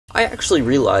I actually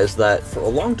realized that for a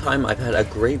long time I've had a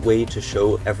great way to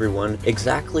show everyone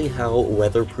exactly how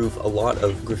weatherproof a lot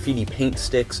of graffiti paint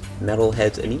sticks, metal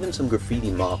heads, and even some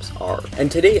graffiti mops are. And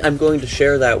today I'm going to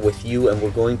share that with you, and we're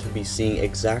going to be seeing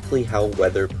exactly how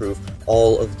weatherproof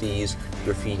all of these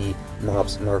graffiti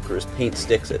mops, markers, paint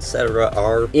sticks, etc.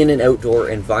 are in an outdoor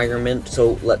environment,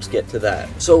 so let's get to that.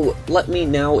 So let me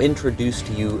now introduce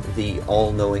to you the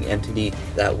all-knowing entity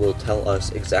that will tell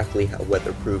us exactly how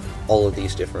weatherproof all of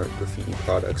these different graffiti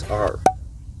products are.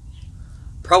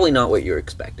 Probably not what you're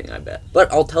expecting, I bet. But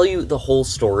I'll tell you the whole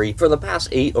story. For the past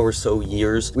 8 or so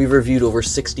years, we've reviewed over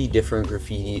 60 different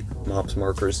graffiti mops,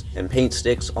 markers, and paint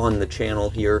sticks on the channel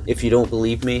here. If you don't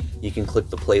believe me, you can click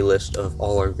the playlist of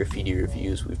all our graffiti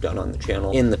reviews we've done on the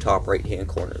channel in the top right-hand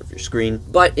corner of your screen.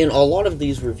 But in a lot of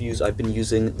these reviews, I've been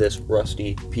using this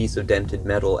rusty piece of dented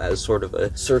metal as sort of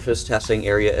a surface testing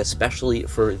area, especially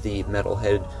for the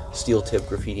metalhead steel tip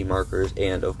graffiti markers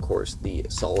and, of course, the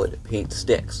solid paint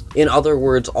sticks. In other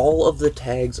words, all of the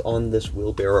tags on this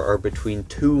wheelbarrow are between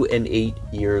 2 and 8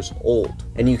 years old.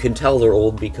 And you can tell they're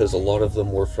old because a lot of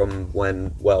them were from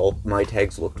when, well, my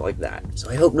tags looked like that.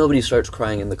 So I hope nobody starts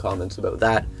crying in the comments about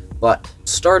that. But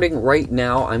starting right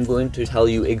now, I'm going to tell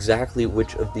you exactly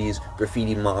which of these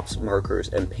graffiti mops, markers,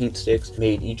 and paint sticks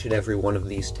made each and every one of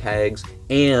these tags,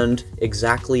 and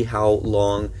exactly how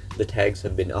long the tags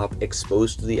have been up,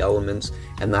 exposed to the elements,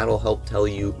 and that'll help tell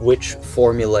you which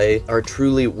formulae are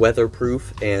truly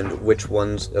weatherproof and which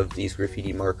ones of these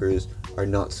graffiti markers are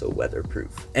not so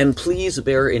weatherproof. And please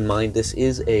bear in mind, this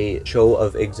is a show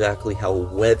of exactly how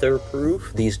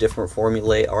weatherproof these different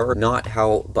formulae are, not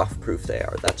how buff-proof they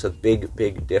are. That's a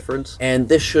big difference. And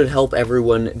this should help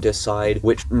everyone decide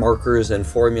which markers and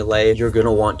formulae you're going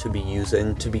to want to be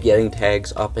using to be getting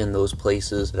tags up in those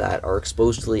places that are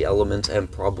exposed to the elements and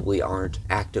probably aren't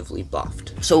actively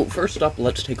buffed. So first up,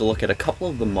 let's take a look at a couple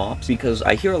of the mops, because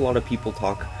I hear a lot of people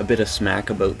talk a bit of smack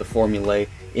about the formulae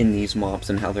in these mops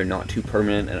and how they're not too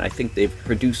permanent, and I think they've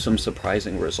produced some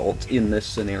surprising results in this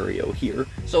scenario here.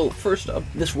 So first up,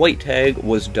 this white tag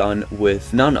was done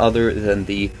with none other than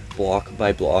the block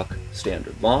by block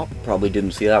standard mop. Probably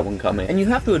didn't see that one coming. And you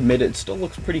have to admit, it still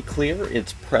looks pretty clear,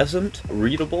 it's present,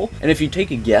 readable, and if you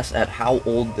take a guess at how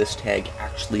old this tag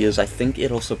actually is, I think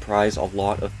it'll surprise a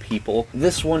lot of people.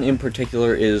 This one in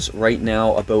particular is right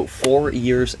now about 4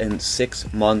 years and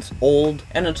 6 months old,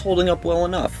 and it's holding up well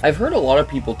enough. I've heard a lot of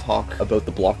people talk about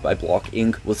the block by block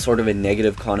ink with sort of a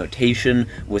negative connotation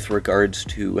with regards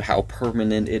to how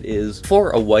permanent it is.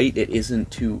 For a white, it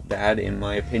isn't too bad in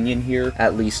my opinion here,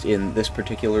 at least in this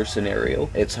particular scenario.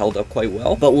 It's held up quite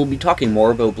well, but we'll be talking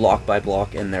more about block by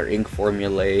block and their ink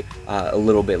formulae a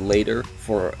little bit later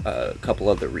for a couple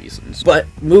other reasons. But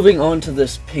moving on to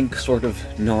this pink sort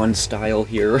of non-style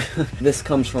here, this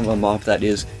comes from a mop that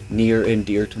is near and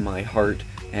dear to my heart,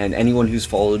 and anyone who's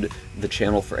followed the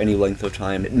channel for any length of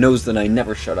time knows that I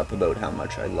never shut up about how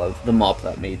much I love the mop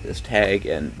that made this tag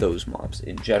and those mops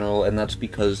in general, and that's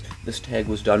because this tag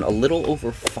was done a little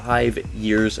over 5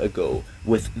 years ago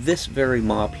with this very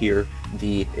mop here,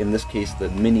 in this case, the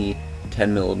mini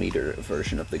 10mm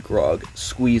version of the Grog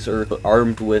Squeezer,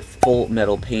 armed with full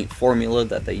metal paint formula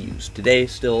that they use today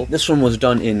still. This one was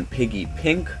done in Piggy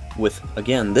Pink with,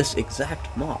 again, this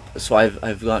exact mop. So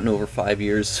I've gotten over 5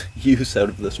 years use out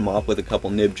of this mop with a couple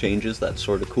nib changes. That's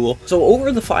sort of cool. So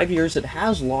over the 5 years, it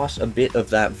has lost a bit of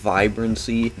that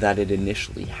vibrancy that it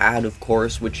initially had, of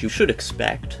course, which you should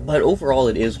expect, but overall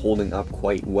it is holding up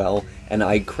quite well, and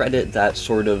I credit that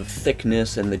sort of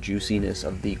thickness and the juiciness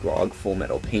of the Grog Full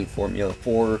Metal Paint formula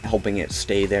for helping it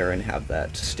stay there and have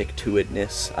that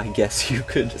stick-to-itness, I guess you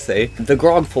could say. The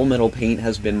Grog Full Metal Paint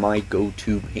has been my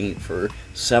go-to paint for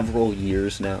several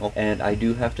years now, and I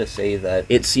do have to say that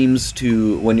it seems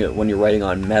to, when you're writing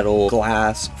on metal,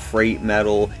 glass, freight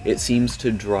metal, it seems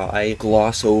to dry,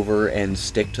 gloss over, and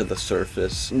stick to the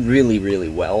surface really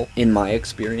well, in my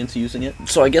experience using it.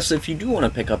 So I guess if you do want to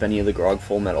pick up any of the Grog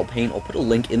Full Metal Paint, I'll put a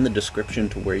link in the description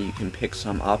to where you can pick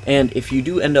some up, and if you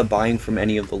do end up buying from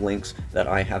any of the links that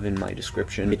I have in my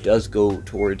description, it does go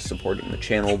towards supporting the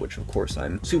channel, which of course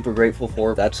I'm super grateful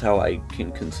for. That's how I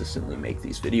can consistently make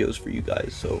these videos for you guys.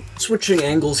 So switching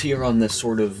angles here on this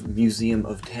sort of museum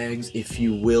of tags, if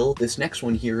you will, this next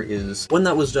one here is one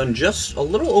that was done just a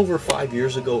little over 5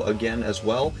 years ago again as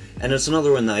well, and it's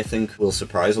another one that I think will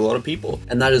surprise a lot of people,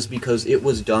 and that is because it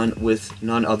was done with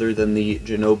none other than the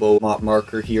Janobo mop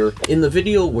marker here. In the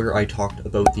video where I talked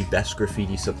about the best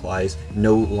graffiti supplies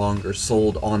no longer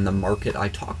sold on the market, I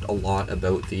talked a lot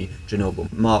about the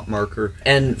Janobo mop marker,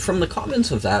 and from the comments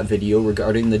of that video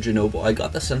regarding the Janobo, I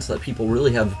got the sense that people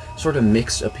really have sort of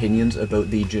mixed mixed opinions about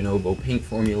the Genobo paint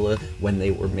formula when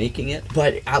they were making it,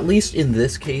 but at least in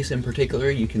this case in particular,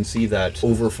 you can see that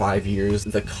over 5 years,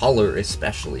 the color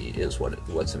especially is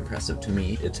what's impressive to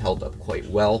me. It's held up quite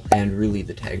well, and really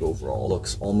the tag overall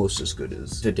looks almost as good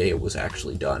as the day it was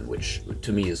actually done, which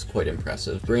to me is quite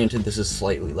impressive. Granted, this is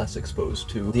slightly less exposed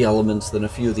to the elements than a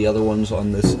few of the other ones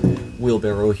on this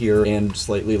wheelbarrow here, and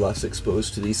slightly less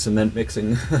exposed to these cement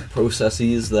mixing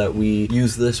processes that we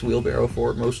use this wheelbarrow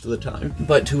for most of the time.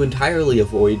 But to entirely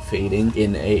avoid fading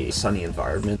in a sunny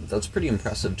environment, that's pretty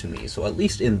impressive to me. So at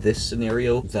least in this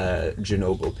scenario, the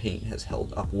Genobo paint has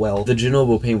held up well. The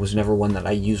Genobo paint was never one that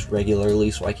I used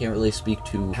regularly, so I can't really speak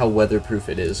to how weatherproof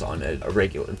it is on a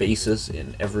regular basis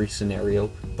in every scenario,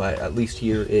 but at least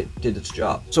here it did its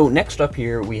job. So next up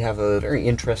here, we have a very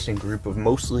interesting group of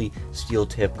mostly steel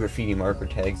tip graffiti marker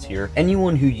tags here.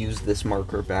 Anyone who used this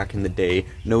marker back in the day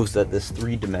knows that this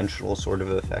three-dimensional sort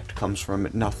of effect comes from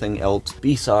nothing else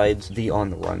besides the On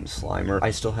the Run Slimer.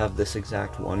 I still have this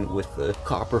exact one with the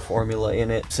copper formula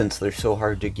in it. Since they're so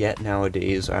hard to get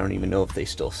nowadays, I don't even know if they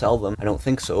still sell them. I don't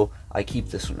think so. I keep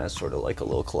this one as sort of like a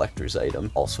little collector's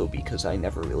item, also because I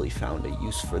never really found a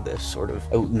use for this sort of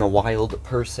out in the wild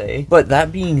per se. But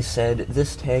that being said,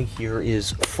 this tag here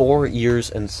is 4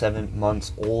 years and 7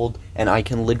 months old, and I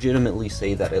can legitimately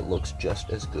say that it looks just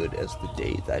as good as the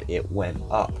day that it went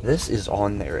up. This is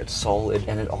on there, it's solid,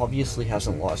 and it obviously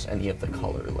hasn't lost any of the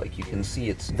color. Like, you can see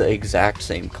it's the exact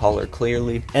same color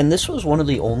clearly, and this was one of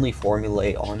the only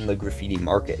formulae on the graffiti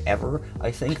market ever, I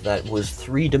think, that was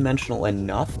three-dimensional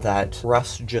enough that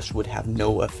rust just would have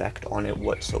no effect on it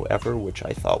whatsoever, which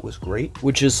I thought was great,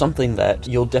 which is something that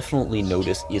you'll definitely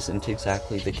notice isn't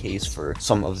exactly the case for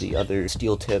some of the other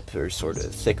steel tip or sort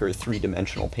of thicker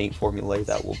three-dimensional paint formulae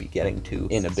that we'll be getting to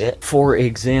in a bit. For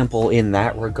example, in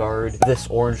that regard, this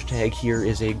orange tag here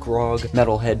is a Grog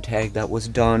metalhead tag that was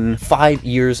done 5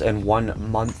 years and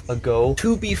 1 month ago.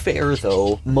 To be fair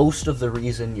though, most of the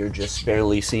reason you're just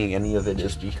barely seeing any of it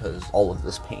is because all of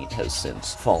this paint has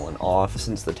since fallen off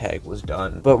since the tag was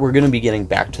done. But we're going to be getting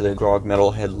back to the Grog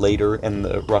metalhead later and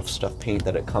the rough stuff paint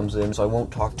that it comes in, so I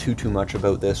won't talk too much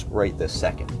about this right this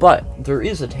second. But there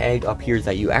is a tag up here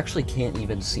that you actually can't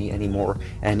even see anymore,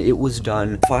 and it was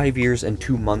done 5 years and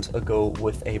 2 months ago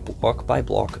with a block by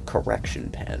block correction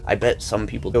pen. I bet some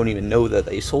people don't even know that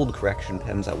they sold correction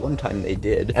pens. At one time they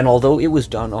did, and although it was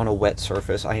done on a wet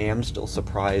surface, I am still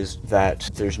surprised that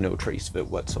there's no trace of it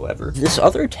whatsoever. This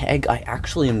other tag, I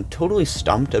actually am totally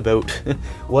stumped about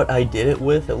what I did it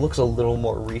with. It looks a little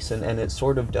more recent, and it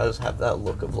sort of does have that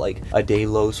look of like a day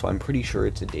low, so I'm pretty sure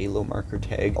it's a day low marker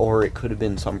tag, or it could have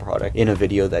been some product in a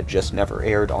video that just never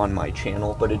aired on my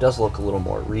channel, but it does look a little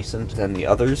more recent than the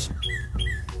others.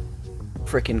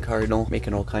 Frickin' cardinal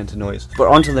making all kinds of noise. But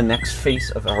onto the next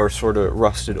face of our sort of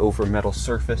rusted over metal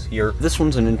surface here. This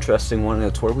one's an interesting one.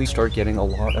 It's where we start getting a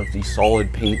lot of the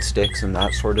solid paint sticks and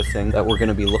that sort of thing that we're going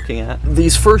to be looking at.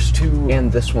 These first two and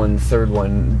this one, third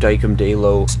one, Dykem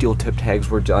Daylo steel tip tags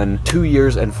were done 2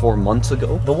 years and 4 months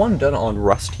ago. The one done on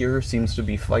rust here seems to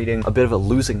be fighting a bit of a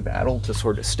losing battle to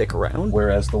sort of stick around,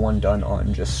 whereas the one done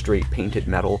on just straight painted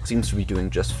metal seems to be doing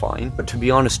just fine. But to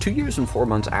be honest, 2 years and 4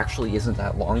 months actually isn't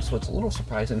that long, so it's a little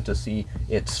surprising to see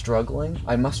it struggling.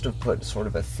 I must have put sort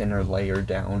of a thinner layer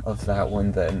down of that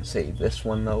one than, say, this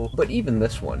one though. But even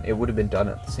this one, it would have been done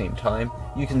at the same time.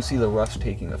 You can see the rust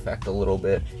taking effect a little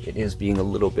bit. It is being a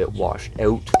little bit washed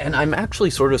out. And I'm actually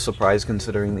sort of surprised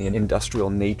considering the industrial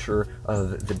nature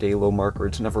of the Daylo marker.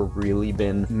 It's never really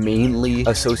been mainly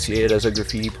associated as a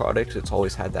graffiti product. It's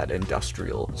always had that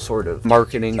industrial sort of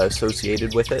marketing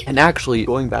associated with it. And actually,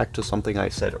 going back to something I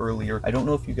said earlier, I don't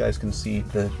know if you guys can see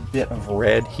the bit of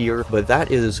red here, but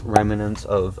that is remnants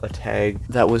of a tag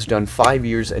that was done 5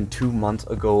 years and 2 months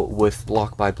ago with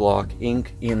block by block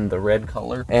ink in the red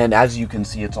color. And as you can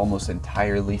see, it's almost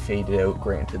entirely faded out.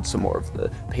 Granted, some more of the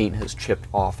paint has chipped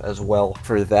off as well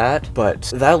for that, but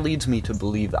that leads me to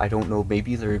believe, I don't know,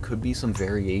 maybe there could be some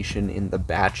variation in the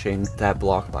batching that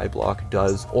block by block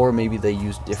does, or maybe they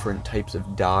use different types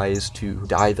of dyes to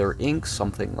dye their ink,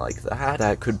 something like that,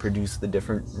 that could produce the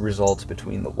different results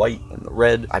between the white and the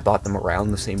red. I bought them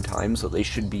around the same time, so they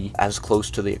should be as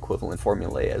close to the equivalent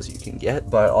formulae as you can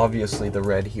get, but obviously the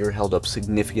red here held up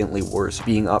significantly worse,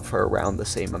 being up for around the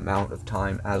same amount of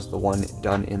time as the one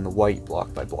done in the white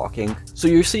block by block ink. So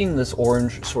you're seeing this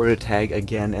orange sort of tag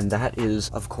again, and that is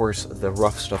of course the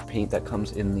rough stuff paint that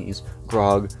comes in these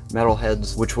Grog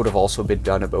metalheads, which would have also been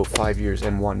done about 5 years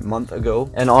and 1 month ago.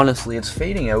 And honestly, it's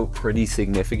fading out pretty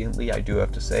significantly, I do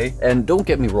have to say. And don't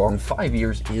get me wrong, 5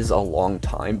 years is a long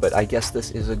time, but I guess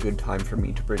this is a good time time for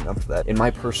me to bring up that in my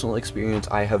personal experience,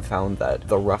 I have found that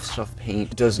the rough stuff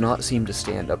paint does not seem to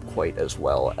stand up quite as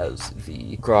well as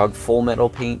the Grog full metal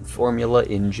paint formula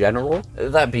in general.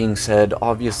 That being said,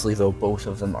 obviously though, both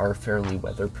of them are fairly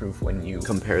weatherproof when you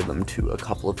compare them to a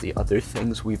couple of the other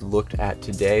things we've looked at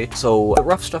today. So the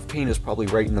rough stuff paint is probably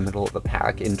right in the middle of the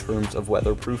pack in terms of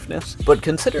weatherproofness, but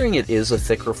considering it is a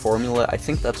thicker formula, I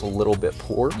think that's a little bit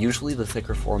poor. Usually the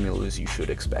thicker formulas, you should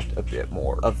expect a bit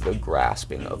more of the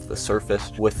grasping of the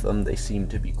surface with them. They seem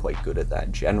to be quite good at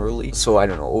that generally. So I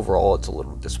don't know, overall it's a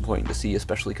little disappointing to see,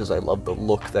 especially because I love the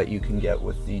look that you can get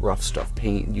with the rough stuff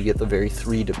paint. You get the very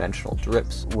three-dimensional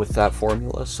drips with that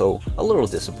formula, so a little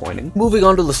disappointing. Moving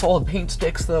on to the solid paint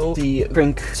sticks though, the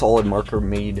Crink solid marker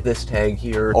made this tag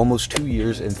here almost 2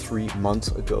 years and 3 months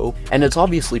ago, and it's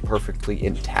obviously perfectly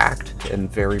intact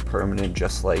and very permanent,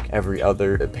 just like every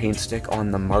other paint stick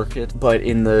on the market. But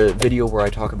in the video where I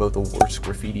talk about the worst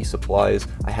graffiti supplies,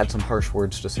 I had some harsh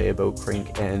words to say about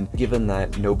Crink, and given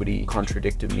that nobody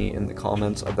contradicted me in the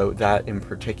comments about that in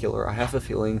particular, I have a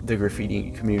feeling the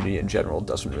graffiti community in general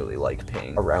doesn't really like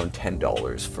paying around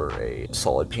 $10 for a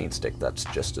solid paint stick that's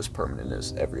just as permanent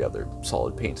as every other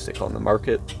solid paint stick on the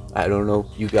market. I don't know,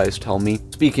 you guys tell me.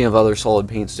 Speaking of other solid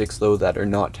paint sticks though that are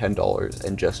not $10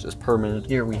 and just as permanent,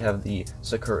 here we have the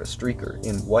Sakura Streaker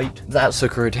in white. That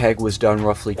Sakura tag was done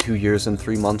roughly 2 years and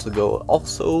 3 months ago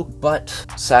also, but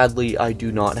sadly I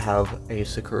do not have a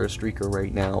Sakura Streaker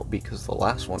right now because the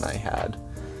last one I had,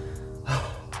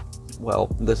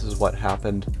 well, this is what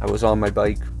happened. I was on my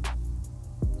bike,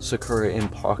 Sakura in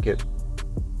pocket.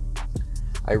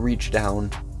 I reached down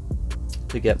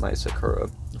to get my Sakura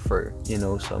for, you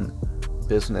know, some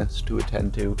business to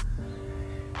attend to,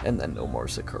 and then no more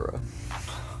Sakura.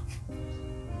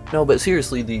 No, but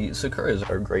seriously, the Sakuras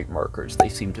are great markers. They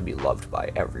seem to be loved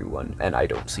by everyone, and I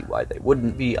don't see why they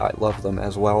wouldn't be. I love them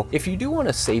as well. If you do want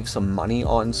to save some money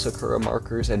on Sakura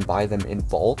markers and buy them in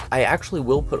bulk, I actually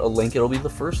will put a link. It'll be the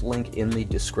first link in the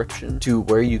description to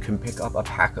where you can pick up a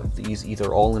pack of these,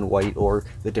 either all in white or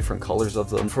the different colors of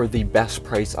them, for the best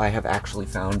price I have actually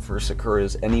found for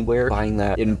Sakuras anywhere. Buying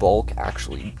that in bulk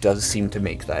actually does seem to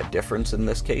make that difference in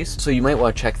this case, so you might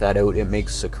want to check that out. It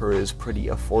makes Sakuras pretty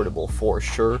affordable for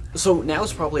sure. So now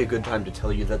is probably a good time to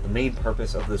tell you that the main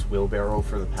purpose of this wheelbarrow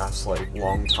for the past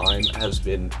long time has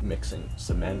been mixing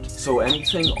cement. So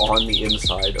anything on the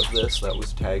inside of this that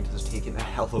was tagged has taken a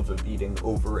hell of a beating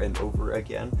over and over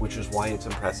again, which is why it's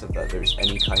impressive that there's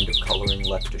any kind of coloring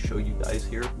left to show you guys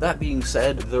here. That being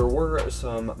said, there were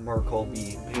some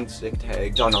Markolby paint stick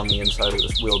tags done on the inside of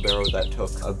this wheelbarrow that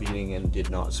took a beating and did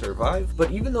not survive.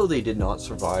 But even though they did not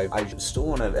survive, I still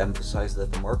want to emphasize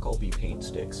that the Markolby paint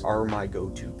sticks are my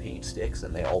go-to paint sticks,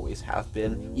 and they always have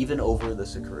been, even over the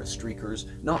Sakura Streakers,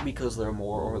 not because they're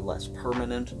more or less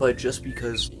permanent, but just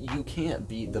because you can't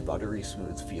beat the buttery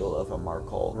smooth feel of a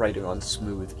Markol writing on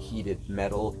smooth, heated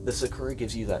metal. The Sakura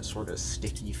gives you that sort of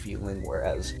sticky feeling,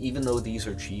 whereas even though these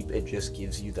are cheap, it just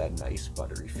gives you that nice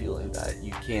buttery feeling that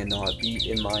you cannot beat,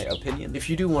 in my opinion. If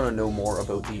you do want to know more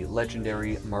about the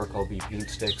legendary Markolby paint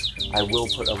sticks, I will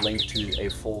put a link to a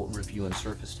full review and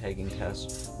surface tagging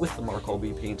test with the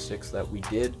Markolby paint sticks that we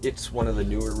did. It's one of the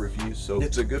newer reviews, so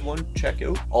it's a good one. Check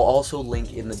out. I'll also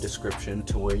link in the description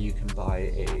to where you can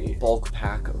buy a bulk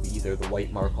pack of either the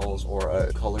white Markols or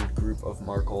a colored group of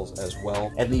Markols as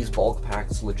well. And these bulk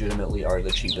packs legitimately are the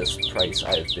cheapest price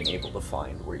I've been able to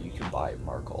find where you can buy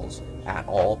Markols at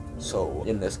all. So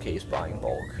in this case, buying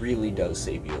bulk really does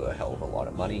save you a hell of a lot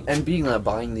of money. And being that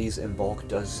buying these in bulk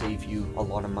does save you a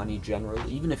lot of money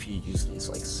generally, even if you use these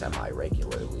like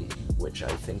semi-regularly, which I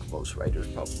think most writers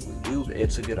probably do,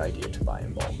 it's a good idea to buy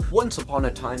in bulk. Once upon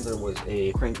a time there was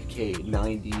a Crink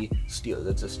K90 steel,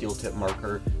 that's a steel tip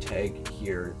marker tag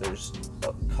here. There's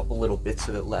a couple little bits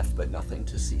of it left, but nothing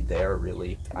to see there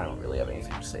really. I don't really have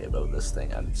anything to say about this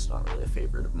thing, and it's not really a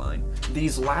favorite of mine.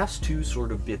 These last two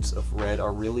sort of bits of red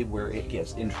are really where it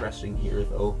gets interesting here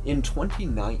though. In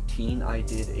 2019 I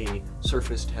did a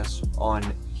surface test on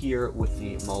here with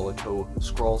the Molotov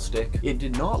scroll stick. It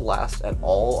did not last at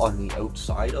all on the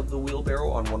outside of the wheelbarrow.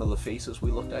 On one of the faces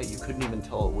we looked at, you couldn't even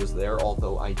tell it was there,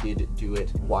 although I did do it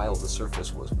while the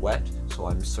surface was wet, so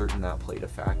I'm certain that played a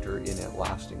factor in it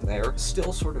lasting there.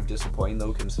 Still sort of disappointing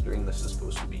though, considering this is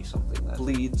supposed to be something that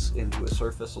bleeds into a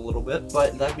surface a little bit.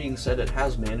 But that being said, it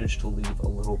has managed to leave a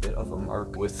little bit of a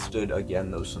mark, withstood again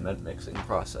those cement mixing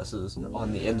processes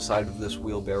on the inside of this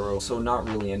wheelbarrow, so not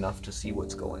really enough to see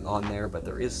what's going on there, but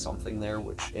there is is something there,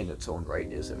 which in its own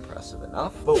right is impressive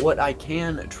enough. But what I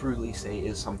can truly say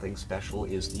is something special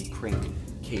is the Krink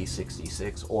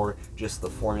K66, or just the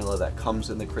formula that comes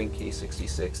in the Krink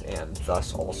K66, and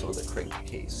thus also the Krink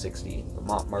K60, the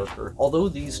mop marker. Although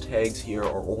these tags here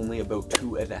are only about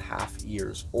 2.5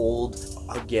 years old,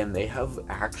 again, they have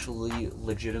actually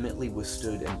legitimately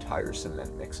withstood entire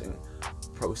cement mixing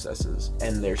processes,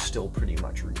 and they're still pretty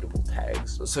much readable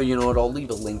tags. So you know what, I'll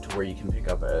leave a link to where you can pick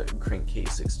up a Krink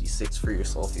K66 for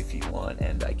yourself if you want,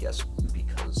 and I guess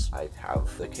because I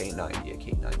have the K90, a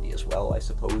K90 as well, I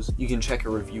suppose you can check a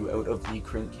review out of the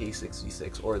Krink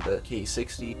K66 or the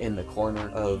K60 in the corner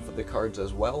of the cards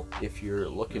as well, if you're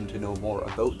looking to know more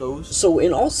about those. So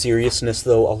in all seriousness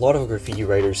though, a lot of graffiti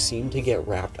writers seem to get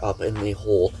wrapped up in the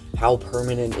whole how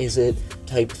permanent is it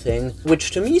type thing,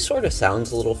 which to me sort of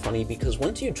sounds a little funny, because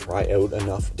once you try out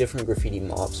enough different graffiti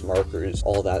mops, markers,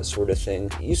 all that sort of thing,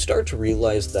 you start to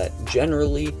realize that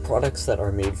generally products that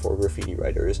are made for graffiti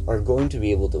writers are going to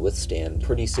be able to withstand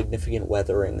pretty significant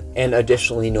weathering. And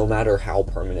additionally, no matter how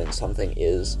permanent something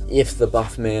is, if the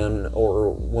buff man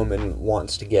or woman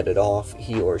wants to get it off,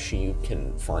 he or she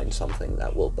can find something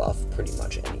that will buff pretty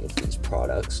much any of these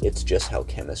products. It's just how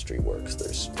chemistry works.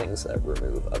 There's things that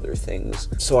remove other things.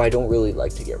 So I don't really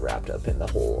like to get wrapped up in the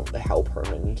whole how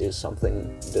permanent is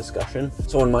something discussion.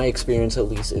 So in my experience at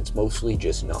least, it's mostly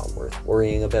just not worth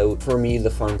worrying about. For me, the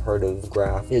fun part of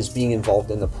Graff is being involved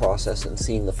in the process and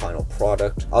seeing the final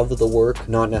product of the work,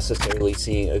 not necessarily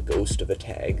seeing a ghost of a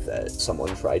tag that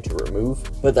someone tried to remove.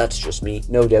 But that's just me.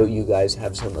 No doubt you guys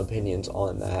have some opinions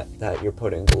on that you're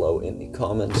putting below in the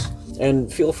comments.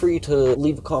 And feel free to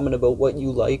leave a comment about what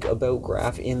you like about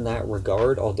Graff in that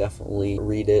regard. I'll definitely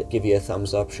read it, give you a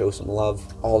thumbs up, show some love,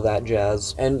 all that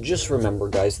jazz. And just remember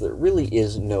guys, there really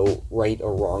is no right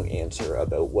or wrong answer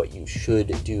about what you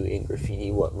should do in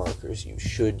graffiti, what markers you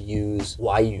should use,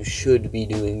 why you should be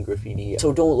doing graffiti.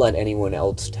 So don't let anyone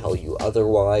else tell you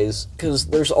otherwise, because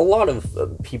there's a lot of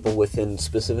people within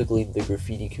specifically the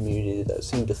graffiti community that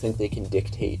seem to think they can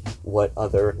dictate what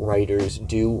other writers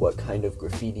do, what kind of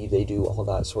graffiti they do, all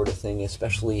that sort of thing,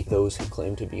 especially those who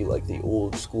claim to be like the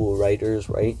old school writers,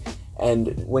 right?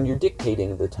 And when you're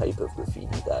dictating the type of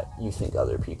graffiti that you think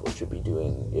other people should be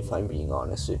doing, if I'm being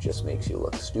honest, it just makes you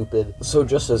look stupid. So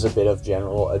just as a bit of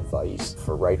general advice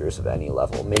for writers of any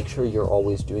level, make sure you're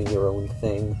always doing your own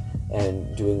thing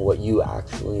and doing what you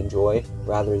actually enjoy,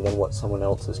 rather than what someone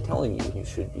else is telling you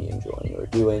should be enjoying or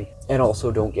doing. And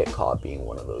also don't get caught being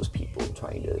one of those people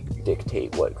trying to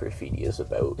dictate what graffiti is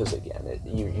about, because again,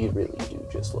 you really do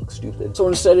just look stupid. So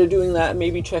instead of doing that,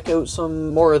 maybe check out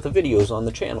some more of the videos on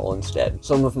the channel instead.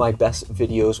 Some of my best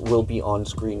videos will be on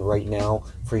screen right now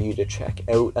for you to check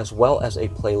out, as well as a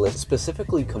playlist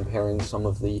specifically comparing some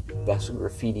of the best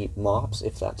graffiti mops,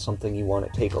 if that's something you want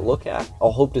to take a look at.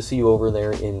 I'll hope to see you over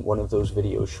there in one of those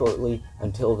videos shortly.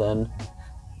 Until then,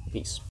 peace.